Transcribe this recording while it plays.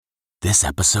This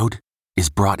episode is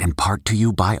brought in part to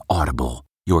you by Audible,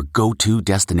 your go-to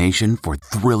destination for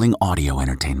thrilling audio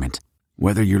entertainment.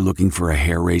 Whether you're looking for a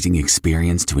hair-raising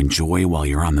experience to enjoy while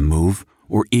you're on the move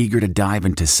or eager to dive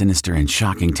into sinister and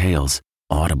shocking tales,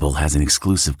 Audible has an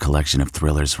exclusive collection of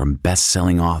thrillers from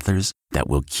best-selling authors that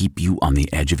will keep you on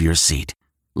the edge of your seat.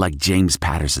 Like James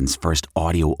Patterson's first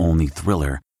audio-only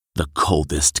thriller, The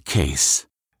Coldest Case.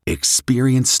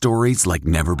 Experience stories like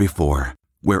never before,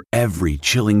 where every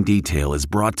chilling detail is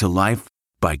brought to life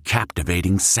by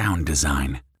captivating sound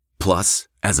design. Plus,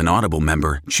 as an Audible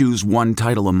member, choose one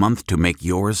title a month to make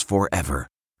yours forever.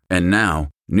 And now,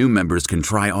 new members can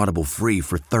try Audible free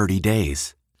for 30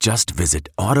 days. Just visit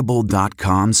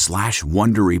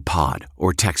audible.com/WonderyPod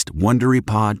or text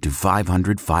WonderyPod to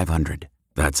 500-500.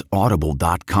 That's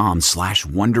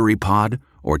audible.com/WonderyPod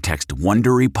or text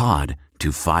WonderyPod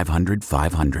to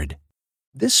 500-500.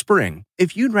 This spring,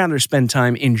 if you'd rather spend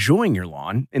time enjoying your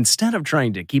lawn instead of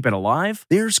trying to keep it alive,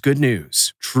 there's good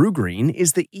news. TruGreen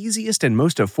is the easiest and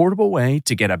most affordable way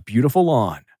to get a beautiful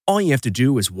lawn. All you have to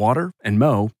do is water and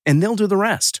mow, and they'll do the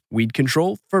rest. Weed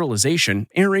control, fertilization,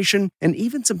 aeration, and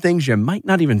even some things you might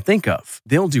not even think of.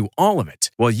 They'll do all of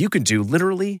it, while you can do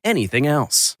literally anything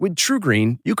else. With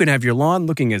TruGreen, you can have your lawn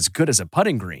looking as good as a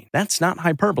putting green. That's not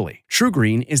hyperbole.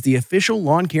 TruGreen is the official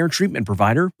lawn care treatment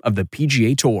provider of the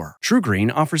PGA Tour.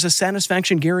 TruGreen offers a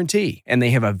satisfaction guarantee, and they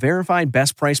have a verified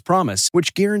best price promise,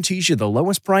 which guarantees you the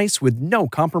lowest price with no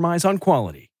compromise on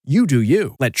quality. You do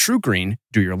you. Let TruGreen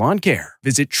do your lawn care.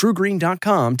 Visit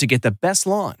TruGreen.com to get the best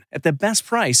lawn at the best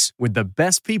price with the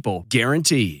best people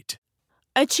guaranteed.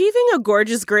 Achieving a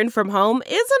gorgeous grin from home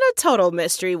isn't a total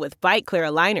mystery with Byte Clear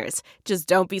aligners. Just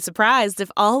don't be surprised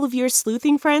if all of your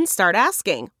sleuthing friends start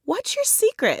asking, "What's your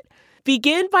secret?"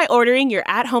 Begin by ordering your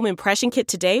at-home impression kit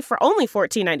today for only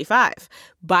 $14.95.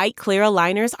 Byte Clear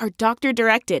aligners are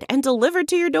doctor-directed and delivered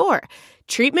to your door.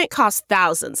 Treatment costs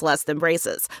thousands less than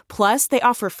braces. Plus, they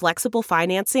offer flexible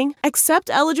financing, accept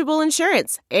eligible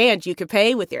insurance, and you can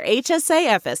pay with your HSA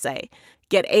FSA.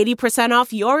 Get 80%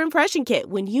 off your impression kit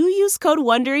when you use code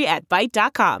WONDERY at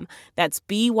Byte.com. That's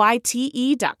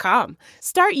BYTE.com.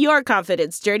 Start your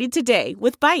confidence journey today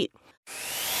with Byte.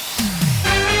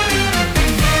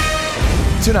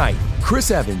 Tonight, Chris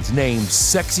Evans named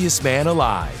Sexiest Man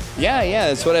Alive. Yeah,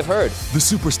 that's what I've heard. The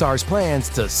superstar's plans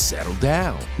to settle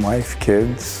down. Wife,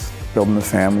 kids, building a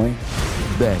family.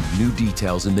 Then, new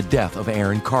details in the death of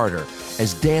Aaron Carter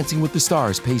as Dancing with the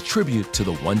Stars pays tribute to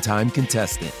the one-time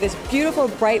contestant. This beautiful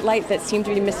bright light that seemed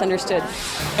to be misunderstood.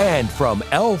 And from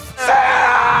Elf...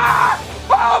 Sarah!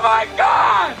 Oh my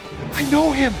God! I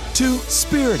know him! To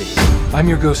Spirited. I'm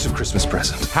your ghost of Christmas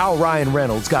present. How Ryan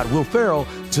Reynolds got Will Ferrell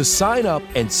to sign up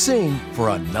and sing for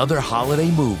another holiday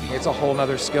movie. It's a whole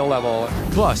nother skill level.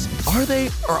 Plus, are they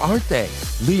or aren't they?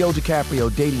 Leo DiCaprio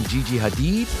dating Gigi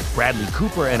Hadid, Bradley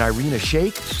Cooper and Irina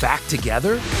Shayk back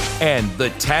together, and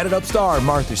the tatted up star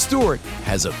Martha Stewart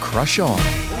has a crush on.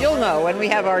 You'll know when we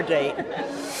have our date.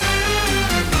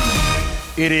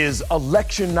 It is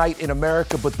election night in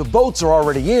America, but the votes are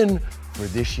already in for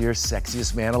this year's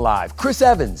Sexiest Man Alive. Chris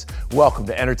Evans, welcome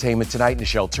to Entertainment Tonight.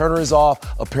 Nichelle Turner is off.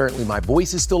 Apparently my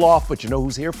voice is still off, but you know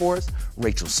who's here for us?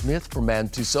 Rachel Smith from Madame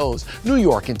Tussauds, New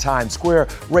York and Times Square.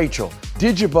 Rachel,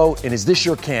 did you vote, and is this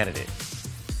your candidate?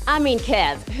 I mean,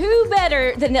 Kev, who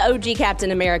better than the OG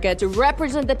Captain America to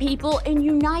represent the people and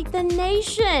unite the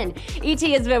nation?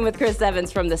 E.T. has been with Chris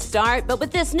Evans from the start, but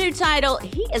with this new title,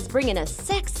 he is bringing us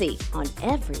sexy on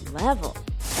every level.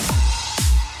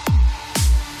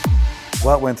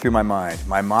 What went through my mind?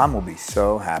 My mom will be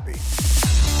so happy.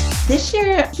 This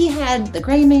year, he had The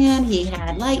Gray Man, he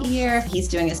had Lightyear. He's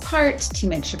doing his part to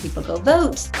make sure people go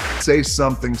vote. Say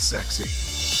something sexy.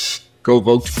 Go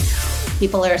vote.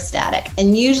 People are ecstatic.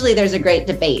 And usually there's a great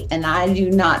debate, and I do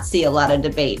not see a lot of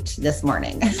debate this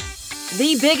morning.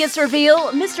 The biggest reveal,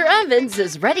 Mr. Evans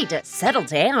is ready to settle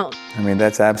down. I mean,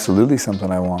 that's absolutely something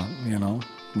I want, you know?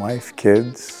 Wife,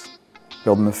 kids,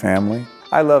 building a family.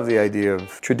 I love the idea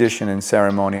of tradition and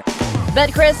ceremony.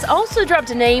 But Chris also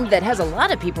dropped a name that has a lot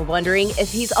of people wondering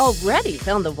if he's already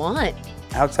found the one.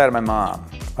 Outside of my mom,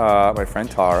 my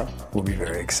friend Tara will be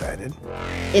very excited.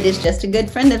 It is just a good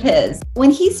friend of his.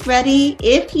 When he's ready,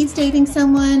 if he's dating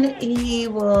someone, he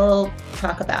will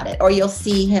talk about it, or you'll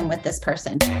see him with this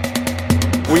person.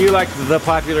 Were you like the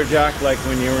popular jock like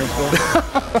when you were in school?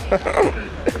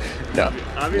 No.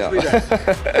 Obviously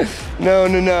No.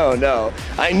 No.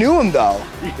 I knew him though.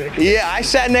 Yeah, I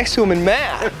sat next to him in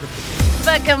math.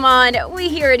 But come on, we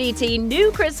here at ET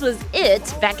knew Chris was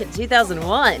it back in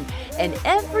 2001, and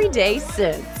every day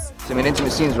since. I mean,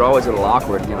 intimate scenes are always a little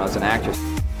awkward, you know, as an actress.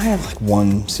 I have like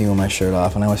one scene with my shirt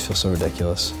off, and I always feel so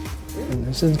ridiculous.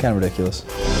 This is kind of ridiculous.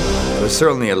 I was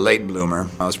certainly a late bloomer.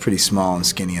 I was pretty small and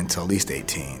skinny until at least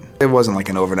 18. It wasn't like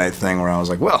an overnight thing where I was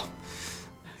like, well,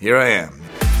 here I am.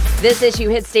 This issue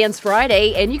hit stands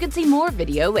Friday, and you can see more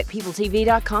video at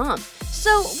peopletv.com.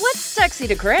 So what's sexy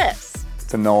to Chris?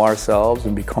 To know ourselves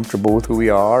and be comfortable with who we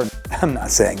are. I'm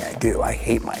not saying I do. I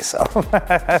hate myself.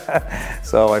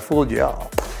 So I fooled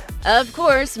y'all. Of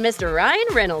course, Mr. Ryan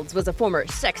Reynolds was a former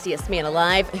sexiest man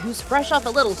alive who's fresh off a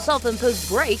little self-imposed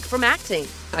break from acting.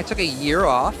 I took a year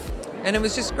off, and it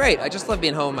was just great. I just love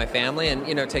being home with my family and,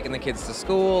 taking the kids to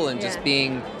school and just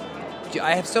being...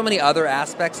 I have so many other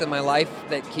aspects in my life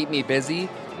that keep me busy.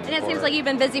 And it seems like you've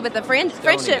been busy with the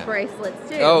friendship bracelets,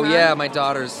 too. Oh, huh? yeah, my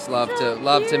daughters love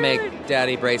to make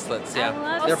daddy bracelets,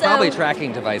 yeah. They're probably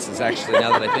tracking devices, actually,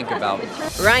 now that I think about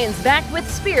it. Ryan's back with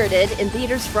Spirited in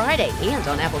theaters Friday and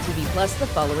on Apple TV Plus the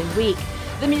following week.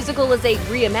 The musical is a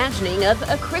reimagining of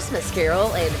A Christmas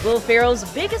Carol and Will Ferrell's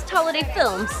biggest holiday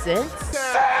film since...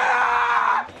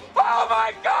 Oh,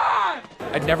 my God!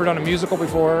 I'd never done a musical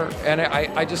before, and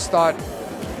I just thought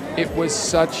it was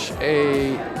such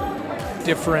a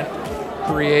different,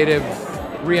 creative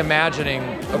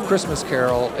reimagining of Christmas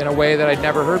Carol in a way that I'd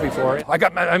never heard before.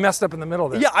 I messed up in the middle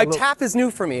there. Yeah, tap is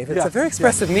new for me. It's a very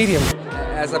expressive medium.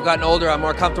 As I've gotten older, I'm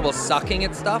more comfortable sucking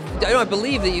at stuff. I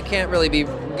believe that you can't really be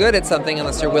good at something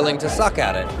unless you're willing to suck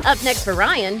at it. Up next for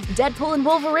Ryan, Deadpool and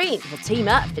Wolverine will team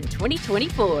up in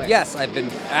 2024. Yes, I've been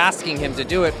asking him to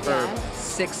do it for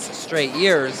 6 straight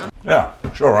years. Yeah,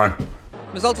 sure, Ryan.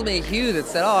 It was ultimately Hugh that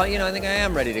said, I think I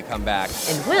am ready to come back.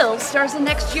 And Will stars in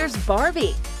next year's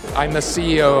Barbie. I'm the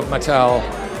CEO of Mattel,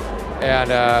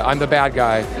 and I'm the bad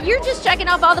guy. You're just checking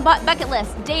off all the bucket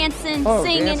lists. Dancing,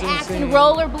 singing, acting,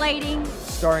 rollerblading.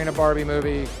 Starring in a Barbie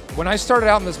movie. When I started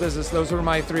out in this business, those were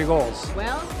my 3 goals.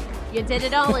 Well, you did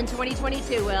it all in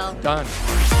 2022, Will. Done.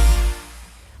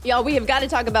 Y'all, we have got to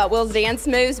talk about Will's dance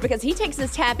moves because he takes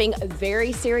his tapping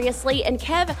very seriously. And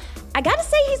Kev, I got to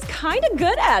say he's kind of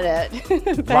good at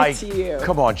it. Back to you.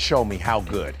 Come on, show me how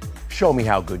good. Show me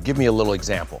how good. Give me a little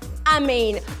example. I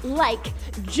mean, like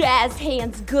jazz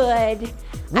hands good.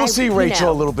 We'll see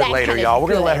Rachel a little bit later, y'all. We're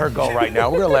going to let her go right now.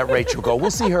 We're going to let Rachel go. We'll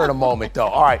see her in a moment, though.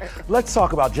 All right, let's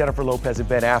talk about Jennifer Lopez and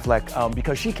Ben Affleck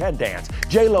because she can dance.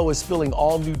 J-Lo is spilling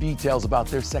all new details about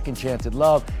their second chance at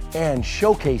love and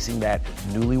showcasing that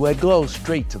newlywed glow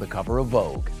straight to the cover of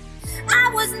Vogue.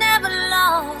 I was never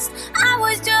lost. I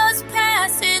was just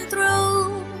passing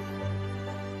through.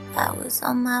 I was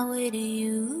on my way to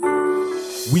you.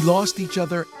 We lost each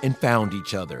other and found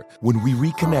each other. When we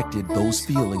reconnected, those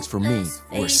feelings for me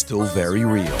were still very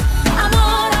real.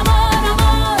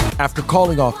 After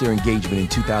calling off their engagement in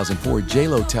 2004,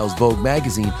 J-Lo tells Vogue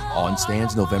magazine on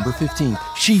stands November 15th,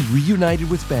 she reunited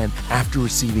with Ben after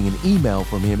receiving an email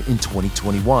from him in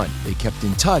 2021. They kept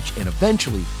in touch and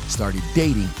eventually started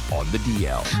dating on the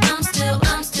DL.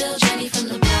 I'm still Jenny from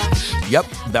the block. Yep,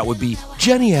 that would be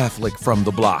Jenny Affleck from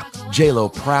The Block. J-Lo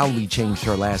proudly changed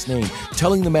her last name,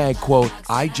 telling the mag, quote,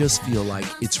 I just feel like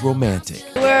it's romantic.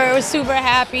 We're super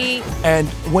happy. And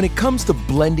when it comes to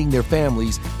blending their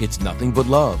families, it's nothing but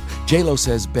love. J-Lo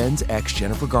says Ben's ex,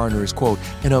 Jennifer Garner, is, quote,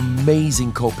 an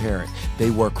amazing co-parent.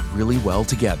 They work really well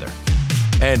together.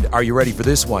 And are you ready for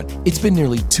this one? It's been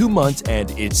nearly 2 months and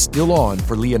it's still on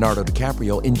for Leonardo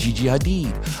DiCaprio and Gigi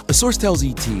Hadid. A source tells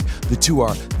ET the two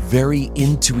are very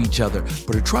into each other,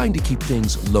 but are trying to keep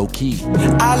things low-key.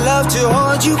 I love to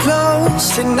hold you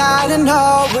close tonight and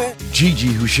always. Gigi,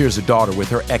 who shares a daughter with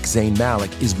her ex Zayn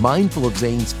Malik, is mindful of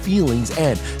Zayn's feelings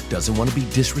and doesn't want to be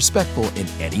disrespectful in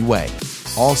any way.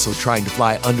 Also trying to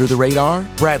fly under the radar,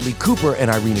 Bradley Cooper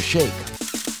and Irina Shayk.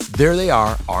 There they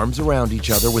are, arms around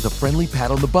each other with a friendly pat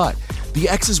on the butt. The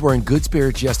exes were in good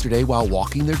spirits yesterday while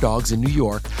walking their dogs in New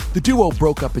York. The duo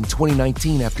broke up in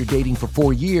 2019 after dating for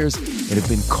 4 years and have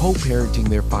been co-parenting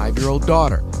their 5-year-old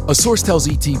daughter. A source tells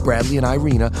ET Bradley and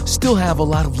Irina still have a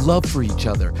lot of love for each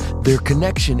other. Their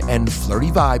connection and flirty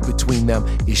vibe between them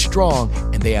is strong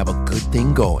and they have a good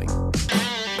thing going.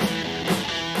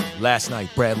 Last night,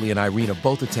 Bradley and Irina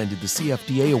both attended the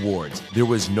CFDA Awards. There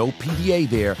was no PDA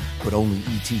there, but only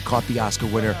E.T. caught the Oscar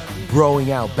winner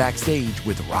broing out backstage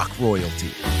with rock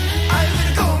royalty.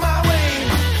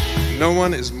 No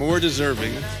one is more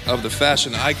deserving of the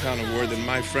Fashion Icon Award than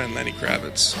my friend Lenny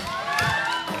Kravitz.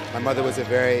 My mother was a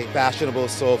very fashionable,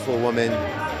 soulful woman,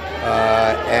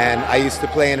 and I used to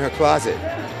play in her closet.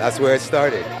 That's where it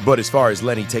started. But as far as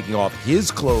Lenny taking off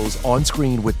his clothes on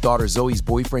screen with daughter Zoe's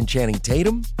boyfriend Channing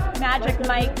Tatum? Magic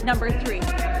Mike #3.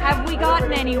 Have we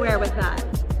gotten anywhere with that?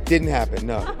 Didn't happen,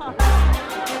 no.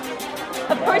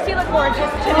 Of course you look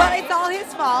gorgeous tonight. Well, it's all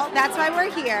his fault. fault. That's why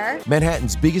we're here.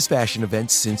 Manhattan's biggest fashion event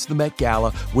since the Met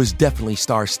Gala was definitely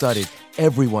star-studded.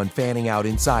 Everyone fanning out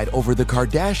inside over the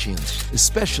Kardashians,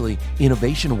 especially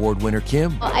Innovation Award winner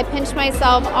Kim. I pinch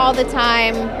myself all the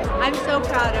time. I'm so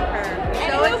proud of her.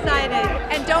 So excited.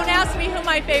 And don't ask me who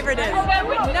my favorite is.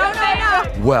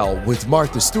 No. Well, with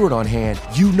Martha Stewart on hand,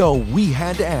 you know we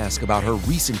had to ask about her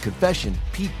recent confession.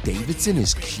 Pete Davidson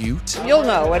is cute. You'll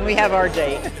know when we have our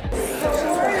date.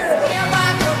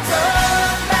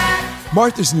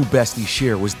 Martha's new bestie,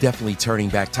 Cher, was definitely turning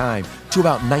back time to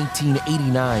about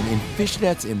 1989 in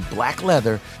fishnets and black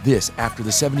leather. This after the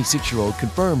 76-year-old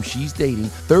confirmed she's dating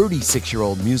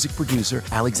 36-year-old music producer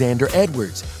Alexander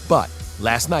Edwards. But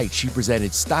last night, she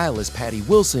presented stylist Patty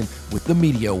Wilson with the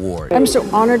Media Award. I'm so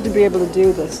honored to be able to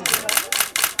do this.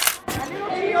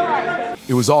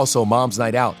 It was also Mom's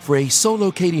Night Out for a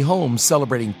solo Katie Holmes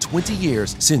celebrating 20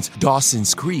 years since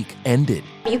Dawson's Creek ended.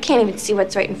 You can't even see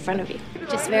what's right in front of you.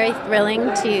 Just very thrilling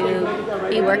to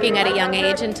be working at a young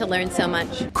age and to learn so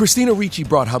much. Christina Ricci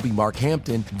brought hubby Mark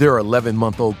Hampton. Their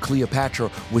 11-month-old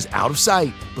Cleopatra was out of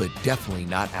sight, but definitely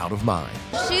not out of mind.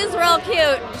 She's real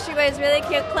cute. She wears really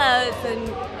cute clothes,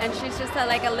 and she's just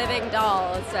like a living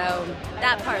doll. So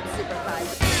that part's super fun.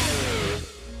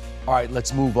 All right,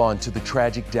 let's move on to the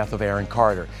tragic death of Aaron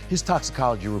Carter. His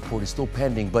toxicology report is still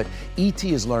pending, but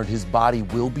E.T. has learned his body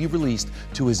will be released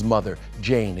to his mother,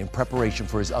 Jane, in preparation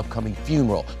for his upcoming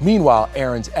funeral. Meanwhile,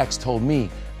 Aaron's ex told me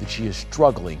that she is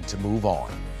struggling to move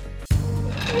on.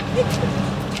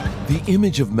 The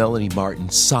image of Melanie Martin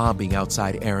sobbing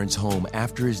outside Aaron's home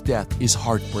after his death is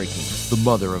heartbreaking. The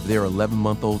mother of their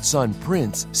 11-month-old son,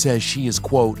 Prince, says she is,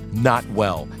 quote, not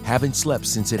well, haven't slept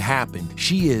since it happened.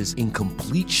 She is in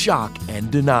complete shock and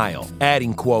denial.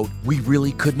 Adding, quote, we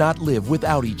really could not live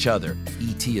without each other.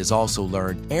 E.T. has also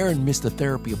learned Aaron missed a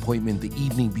therapy appointment the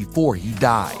evening before he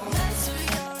died.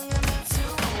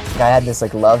 I had this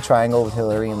love triangle with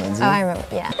Hillary and Lindsay. Oh, I remember,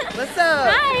 yeah. What's up?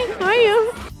 Hi, how are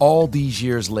you? All these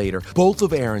years later, both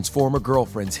of Aaron's former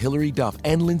girlfriends, Hillary Duff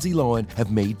and Lindsay Lohan,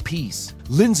 have made peace.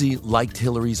 Lindsay liked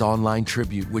Hillary's online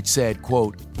tribute, which said,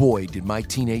 quote, boy, did my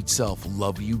teenage self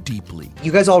love you deeply.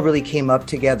 You guys all really came up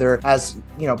together as,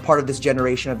 part of this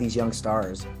generation of these young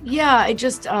stars. Yeah, I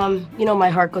just, my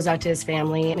heart goes out to his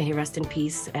family. May he rest in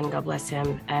peace and God bless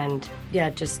him. And yeah,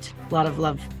 just a lot of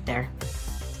love there.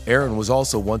 Aaron was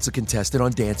also once a contestant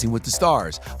on Dancing with the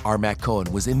Stars. Armac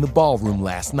Cohen was in the ballroom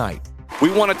last night. We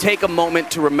want to take a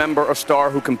moment to remember a star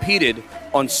who competed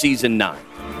on season 9.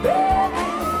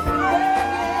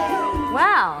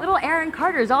 Wow, little Aaron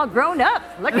Carter's all grown up,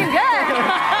 looking good.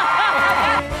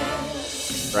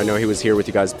 I know he was here with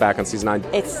you guys back on season 9.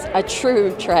 It's a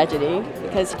true tragedy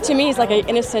because to me he's like an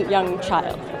innocent young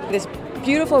child. This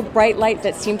beautiful bright light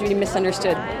that seemed to be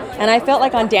misunderstood. And I felt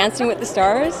like on Dancing with the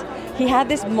Stars, he had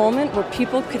this moment where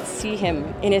people could see him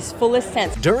in his fullest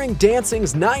sense. During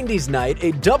Dancing's 90s night,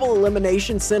 a double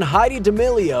elimination sent Heidi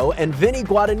D'Amelio and Vinny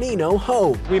Guadagnino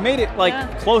home. We made it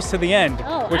close to the end,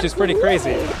 which is pretty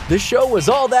crazy. The show was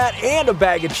all that and a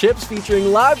bag of chips, featuring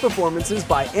live performances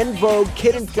by En Vogue,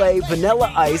 Kid and Play,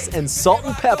 Vanilla Ice, and Salt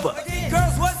and Pepper.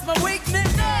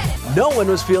 No one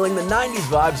was feeling the 90s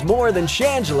vibes more than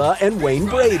Shangela and Wayne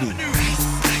Brady.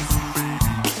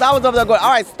 I was over there going,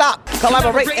 all right, stop,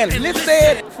 collaborate, and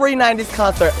listen. Free 90s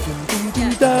concert.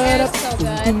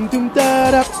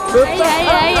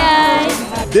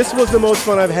 This was the most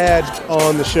fun I've had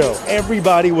on the show.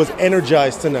 Everybody was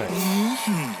energized tonight.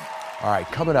 All right,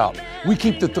 coming up, we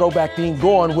keep the throwback theme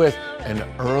going with an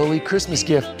early Christmas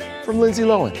gift from Lindsay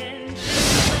Lohan.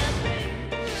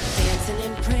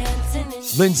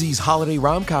 Lindsay's holiday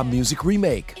rom-com music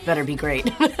remake. Better be great.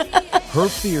 Her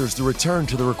fears to return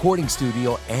to the recording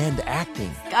studio and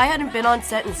acting. I hadn't been on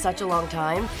set in such a long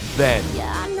time. Then,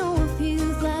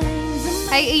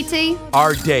 Hey, E.T.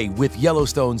 our day with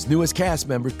Yellowstone's newest cast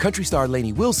member, country star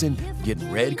Lainey Wilson,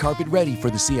 getting red carpet ready for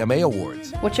the CMA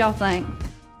Awards. What y'all think?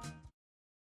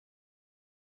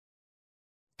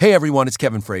 Hey everyone, it's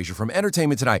Kevin Frazier from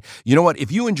Entertainment Tonight. You know what?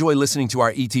 If you enjoy listening to our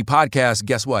ET podcast,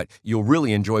 guess what? You'll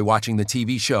really enjoy watching the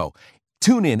TV show.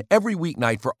 Tune in every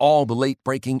weeknight for all the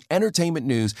late-breaking entertainment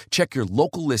news. Check your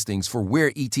local listings for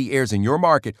where ET airs in your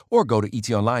market or go to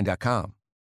etonline.com.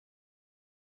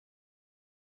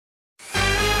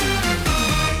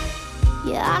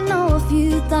 Yeah, I know a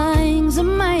few things a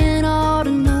man ought to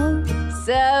know.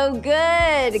 So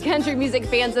good. Country music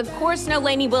fans, of course, know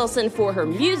Lainey Wilson for her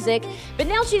music, but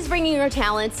now she's bringing her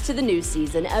talents to the new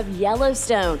season of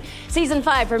Yellowstone. Season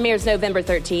 5 premieres November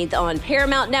 13th on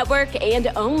Paramount Network, and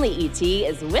only ET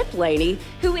is with Lainey,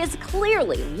 who is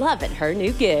clearly loving her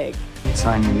new gig.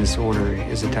 Signing this order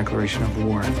is a declaration of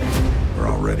war. We're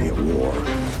already at war.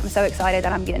 I'm so excited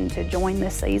that I'm getting to join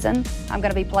this season. I'm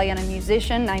going to be playing a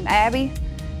musician named Abby,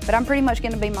 but I'm pretty much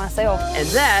going to be myself. And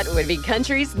that would be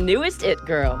country's newest it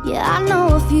girl. Yeah, I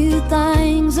know a few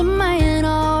things a man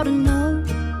ought to know.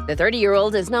 The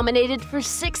 30-year-old is nominated for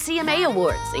 6 CMA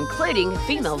Awards, including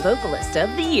Female Vocalist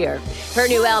of the Year. Her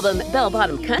new album, Bell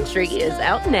Bottom Country, is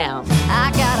out now.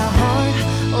 I got a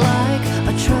heart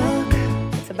like a truck.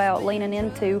 It's about leaning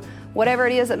into whatever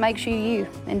it is that makes you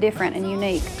and different and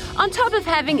unique. On top of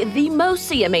having the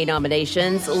most CMA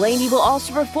nominations, Lainey will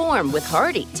also perform with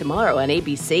Hardy tomorrow on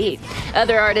ABC.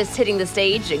 Other artists hitting the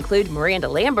stage include Miranda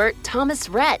Lambert, Thomas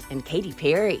Rhett, and Katy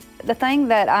Perry. The thing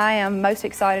that I am most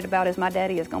excited about is my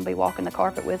daddy is going to be walking the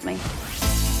carpet with me.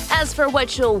 As for what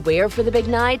she'll wear for the big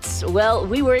nights, well,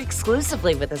 we were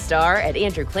exclusively with the star at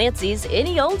Andrew Clancy's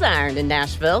Any Old Iron in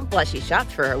Nashville while she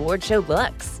shopped for her award show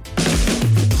looks.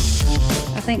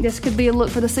 I think this could be a look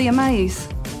for the CMAs.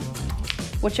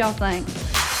 What y'all think?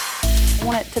 I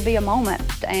want it to be a moment,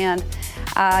 and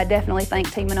I definitely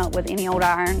think teaming up with Any Old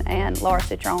Iron and Laura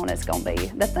Citron is going to be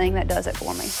the thing that does it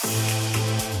for me.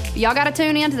 Y'all got to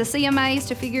tune in to the CMAs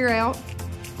to figure out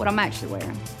what I'm actually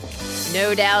wearing.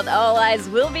 No doubt all eyes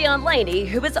will be on Lainey,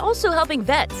 who is also helping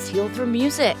vets heal through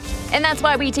music. And that's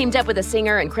why we teamed up with a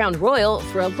singer and Crown Royal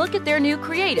for a look at their new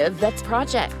creative Vets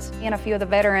project. And a few of the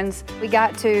veterans, we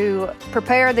got to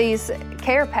prepare these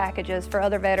care packages for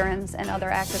other veterans and other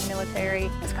active military.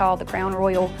 It's called the Crown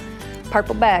Royal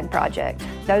Purple Bag Project.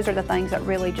 Those are the things that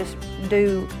really just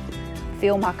do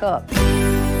fill my cup.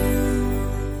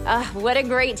 What a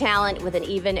great talent with an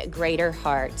even greater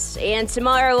heart. And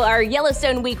tomorrow, our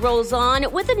Yellowstone week rolls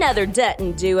on with another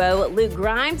Dutton duo, Luke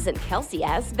Grimes and Kelsey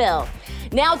Asbell.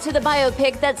 Now to the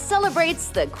biopic that celebrates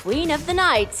the Queen of the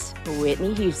Night,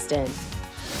 Whitney Houston.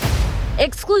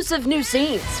 Exclusive new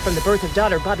scenes from the birth of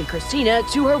daughter Bobbi Kristina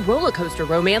to her roller coaster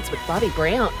romance with Bobby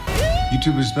Brown. You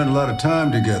two have spent a lot of time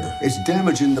together. It's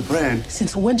damaging the brand.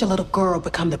 Since when did your little girl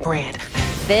become the brand?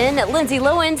 Then Lindsay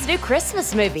Lohan's new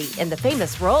Christmas movie and the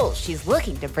famous role she's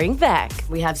looking to bring back.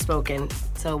 We have spoken,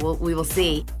 so we will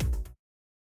see.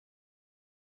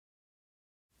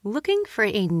 Looking for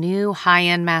a new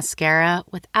high-end mascara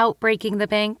without breaking the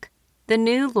bank? The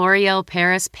new L'Oreal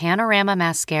Paris Panorama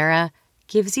Mascara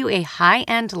gives you a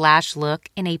high-end lash look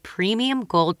in a premium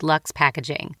gold luxe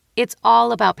packaging. It's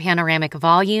all about panoramic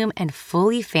volume and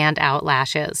fully fanned-out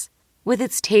lashes. With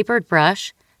its tapered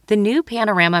brush, the new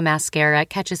Panorama Mascara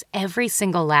catches every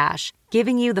single lash,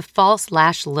 giving you the false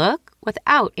lash look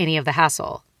without any of the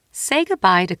hassle. Say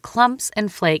goodbye to clumps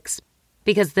and flakes,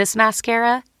 because this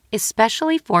mascara is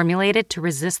specially formulated to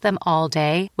resist them all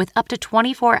day with up to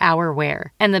 24-hour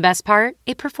wear. And the best part?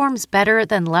 It performs better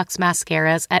than Luxe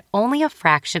mascaras at only a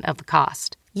fraction of the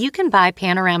cost. You can buy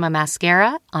Panorama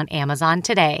Mascara on Amazon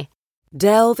today.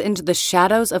 Delve into the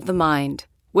shadows of the mind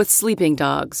with Sleeping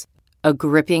Dogs, a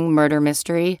gripping murder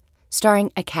mystery starring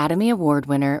Academy Award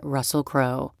winner Russell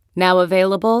Crowe. Now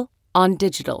available on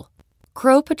digital.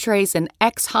 Crowe portrays an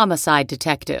ex-homicide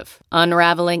detective,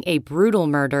 unraveling a brutal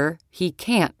murder he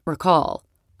can't recall.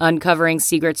 Uncovering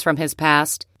secrets from his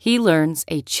past, he learns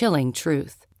a chilling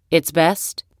truth. It's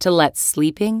best to let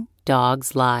sleeping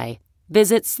dogs lie.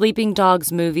 Visit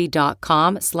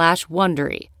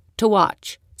sleepingdogsmovie.com/Wondery to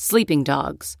watch Sleeping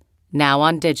Dogs, now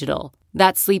on digital.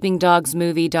 That's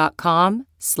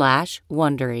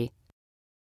sleepingdogsmovie.com/Wondery.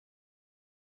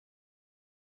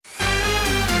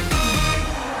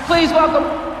 Please welcome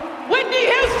Whitney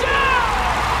Houston!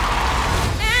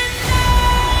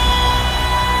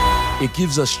 It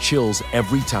gives us chills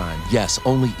every time. Yes,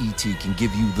 only E.T. can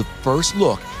give you the first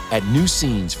look at new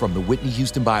scenes from the Whitney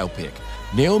Houston biopic.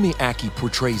 Naomi Ackie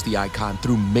portrays the icon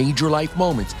through major life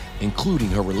moments, including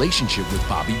her relationship with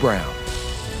Bobby Brown.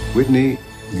 Whitney,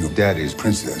 your daddy's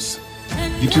princess.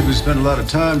 You two have spent a lot of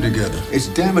time together. It's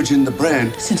damaging the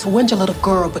brand. Since when did your little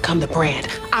girl become the brand?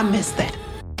 I missed that.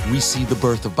 We see the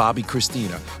birth of Bobbi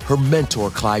Kristina, her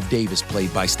mentor Clive Davis,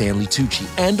 played by Stanley Tucci,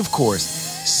 and of course,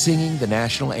 singing the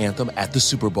national anthem at the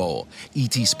Super Bowl.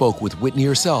 E.T. spoke with Whitney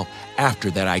herself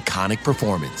after that iconic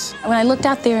performance. When I looked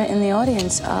out there in the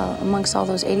audience, amongst all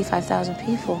those 85,000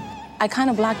 people, I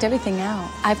kind of blocked everything out.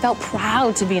 I felt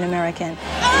proud to be an American.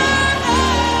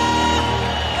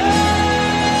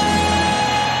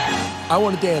 I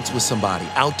Want to Dance with Somebody,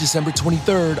 out December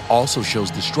 23rd, also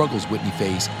shows the struggles Whitney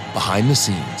faced behind the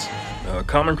scenes.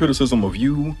 Common criticism of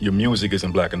you, your music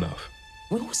isn't black enough.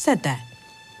 Well, who said that?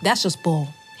 That's just bull.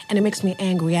 And it makes me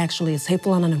angry, actually. It's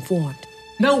hateful and uninformed.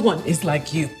 No one is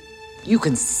like you. You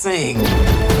can sing.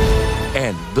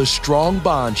 And the strong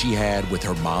bond she had with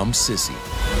her mom, Sissy.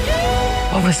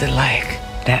 What was it like?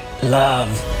 That love.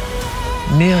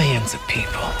 Millions of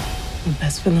people. The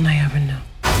best feeling I ever knew.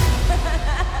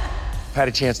 I've had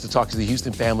a chance to talk to the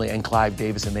Houston family and Clive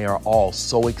Davis, and they are all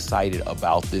so excited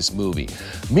about this movie.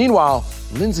 Meanwhile,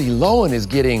 Lindsay Lohan is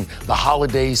getting the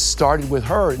holidays started with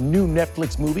her new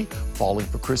Netflix movie, Falling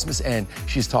for Christmas, and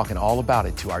she's talking all about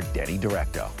it to our Denny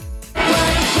Directo.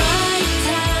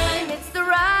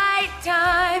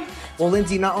 Well,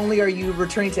 Lindsay, not only are you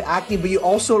returning to acting, but you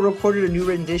also recorded a new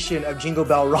rendition of Jingle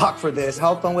Bell Rock for this.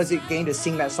 How fun was it getting to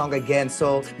sing that song again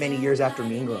so many years after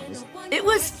Mean Girls? It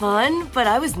was fun, but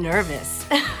I was nervous.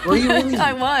 Were you really?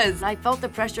 I was. I felt the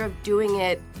pressure of doing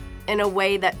it in a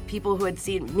way that people who had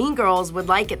seen Mean Girls would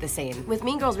like it the same. With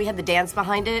Mean Girls, we had the dance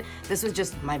behind it. This was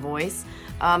just my voice.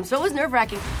 So it was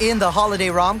nerve-wracking. In the holiday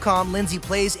rom-com, Lindsay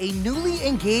plays a newly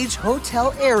engaged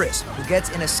hotel heiress who gets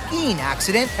in a skiing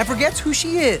accident and forgets who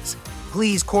she is.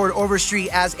 Please, Cord Overstreet,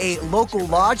 as a local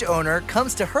lodge owner,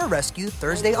 comes to her rescue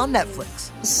Thursday on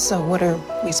Netflix. So what are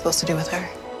we supposed to do with her?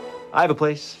 I have a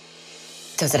place.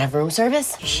 Does it have room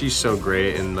service? She's so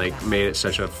great and made it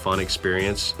such a fun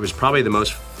experience. It was probably the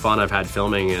most fun I've had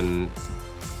filming and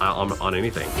on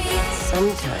anything.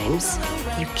 Sometimes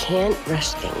you can't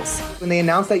rush things. When they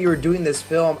announced that you were doing this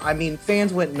film, I mean,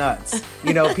 fans went nuts.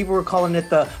 People were calling it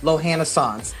the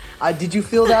Lohan-assance. Did you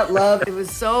feel that love? It was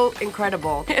so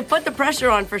incredible. It put the pressure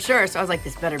on for sure, so I was like,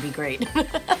 this better be great.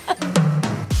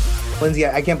 Lindsay,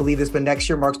 I can't believe this, but next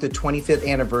year marks the 25th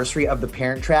anniversary of The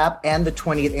Parent Trap and the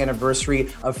 20th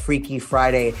anniversary of Freaky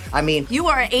Friday. I mean... You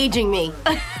are aging me.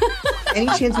 Any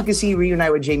chance we could see you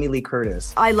reunite with Jamie Lee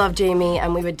Curtis? I love Jamie,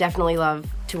 and we would definitely love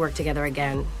to work together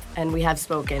again. And we have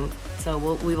spoken, so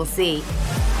we will see.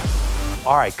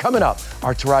 All right, coming up,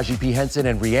 our Taraji P. Henson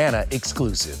and Rihanna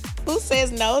exclusive. Who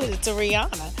says no to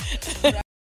Rihanna?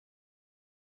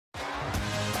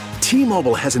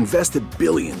 T-Mobile has invested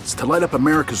billions to light up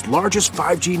America's largest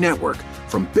 5G network,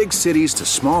 from big cities to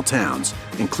small towns,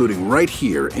 including right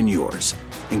here in yours.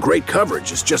 And great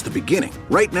coverage is just the beginning.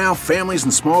 Right now, families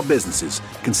and small businesses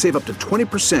can save up to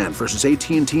 20% versus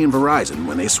AT&T and Verizon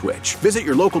when they switch. Visit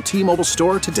your local T-Mobile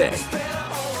store today.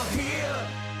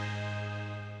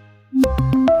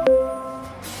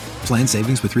 Plan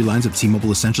savings with 3 lines of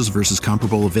T-Mobile Essentials versus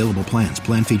comparable available plans.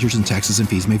 Plan features and taxes and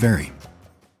fees may vary.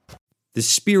 The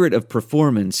spirit of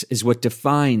performance is what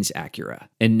defines Acura.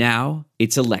 And now,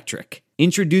 it's electric.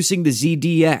 Introducing the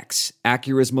ZDX,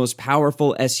 Acura's most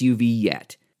powerful SUV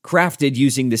yet. Crafted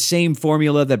using the same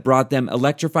formula that brought them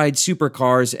electrified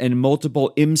supercars and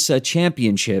multiple IMSA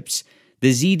championships,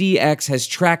 the ZDX has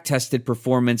track-tested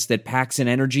performance that packs an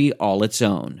energy all its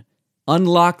own.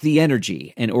 Unlock the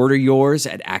energy and order yours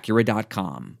at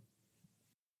Acura.com.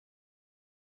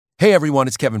 Hey everyone,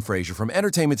 it's Kevin Frazier from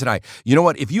Entertainment Tonight. You know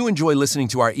what? If you enjoy listening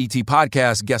to our ET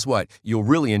podcast, guess what? You'll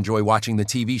really enjoy watching the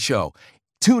TV show.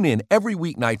 Tune in every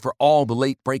weeknight for all the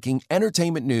late-breaking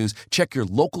entertainment news. Check your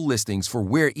local listings for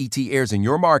where ET airs in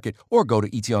your market or go to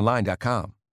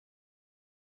etonline.com.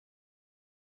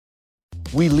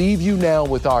 We leave you now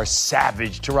with our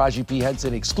savage Taraji P.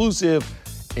 Henson exclusive.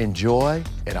 Enjoy,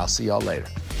 and I'll see y'all later.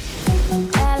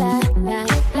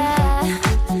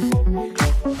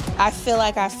 I feel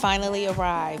like I finally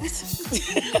arrived.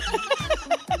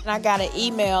 And I got an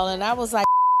email, and I was like,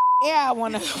 yeah, I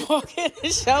want to walk in the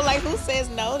show. Like, who says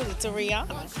no to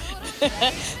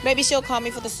Rihanna? Maybe she'll call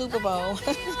me for the Super Bowl.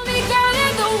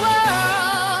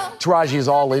 Taraji is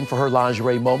all in for her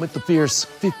lingerie moment. The fierce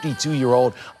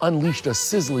 52-year-old unleashed a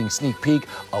sizzling sneak peek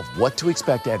of what to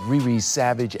expect at Riri's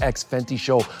Savage X Fenty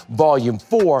Show Volume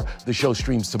 4. The show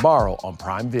streams tomorrow on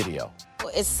Prime Video.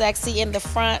 It's sexy in the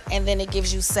front, and then it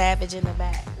gives you savage in the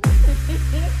back.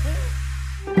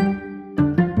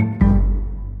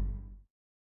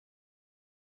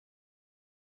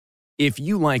 If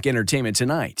you like Entertainment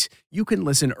Tonight, you can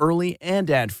listen early and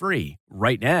ad-free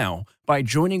right now by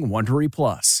joining Wondery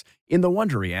Plus in the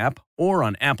Wondery app or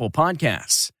on Apple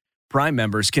Podcasts. Prime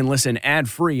members can listen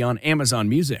ad-free on Amazon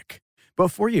Music.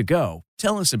 Before you go,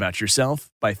 tell us about yourself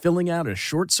by filling out a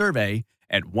short survey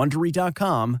at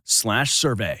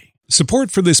Wondery.com/survey.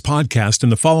 Support for this podcast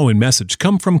and the following message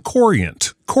come from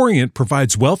Corient. Corient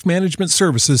provides wealth management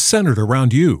services centered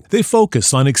around you. They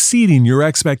focus on exceeding your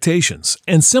expectations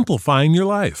and simplifying your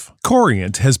life.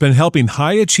 Corient has been helping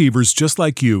high achievers just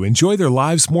like you enjoy their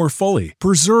lives more fully,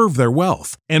 preserve their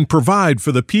wealth, and provide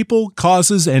for the people,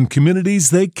 causes, and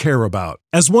communities they care about.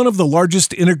 As one of the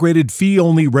largest integrated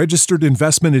fee-only registered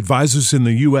investment advisors in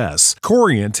the U.S.,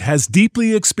 Corient has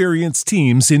deeply experienced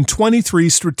teams in 23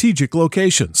 strategic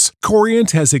locations.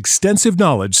 Corient has extensive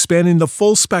knowledge spanning the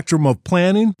full spectrum of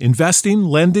planning, investing,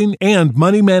 lending, and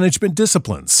money management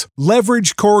disciplines.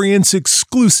 Leverage Corient's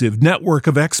exclusive network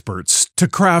of experts to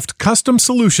craft custom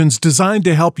solutions designed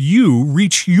to help you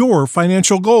reach your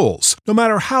financial goals, no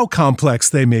matter how complex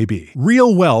they may be.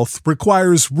 Real wealth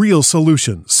requires real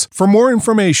solutions. For more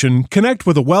information, connect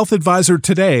with a wealth advisor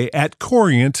today at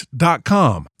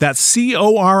Corient.com. That's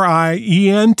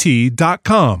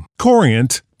Corient.com.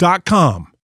 Corient.com.